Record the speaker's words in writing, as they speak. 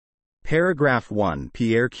Paragraph 1.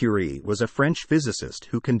 Pierre Curie was a French physicist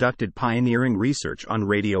who conducted pioneering research on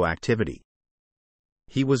radioactivity.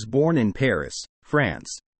 He was born in Paris,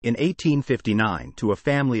 France, in 1859 to a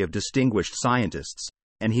family of distinguished scientists,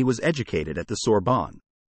 and he was educated at the Sorbonne.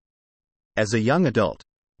 As a young adult,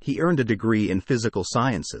 he earned a degree in physical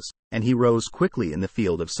sciences, and he rose quickly in the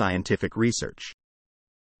field of scientific research.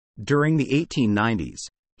 During the 1890s,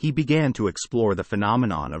 he began to explore the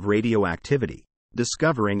phenomenon of radioactivity,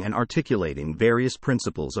 discovering and articulating various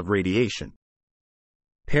principles of radiation.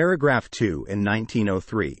 Paragraph 2. In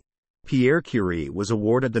 1903, Pierre Curie was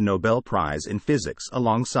awarded the Nobel Prize in Physics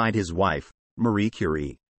alongside his wife, Marie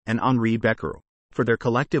Curie, and Henri Becquerel, for their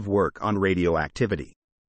collective work on radioactivity.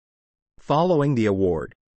 Following the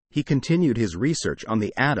award, he continued his research on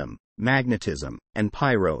the atom, magnetism, and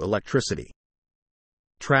pyroelectricity.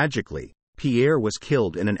 Tragically, Pierre was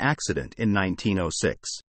killed in an accident in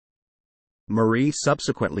 1906. Marie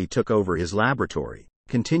subsequently took over his laboratory,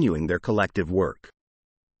 continuing their collective work.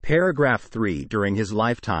 Paragraph 3. During his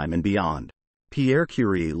lifetime and beyond, Pierre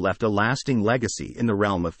Curie left a lasting legacy in the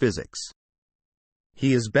realm of physics.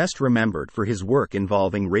 He is best remembered for his work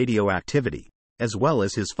involving radioactivity, as well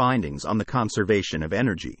as his findings on the conservation of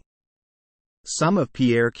energy. Some of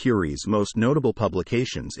Pierre Curie's most notable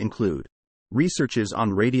publications include Researches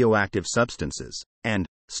on Radioactive Substances and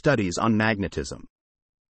Studies on Magnetism.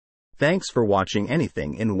 Thanks for watching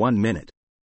Anything in 1 Minute.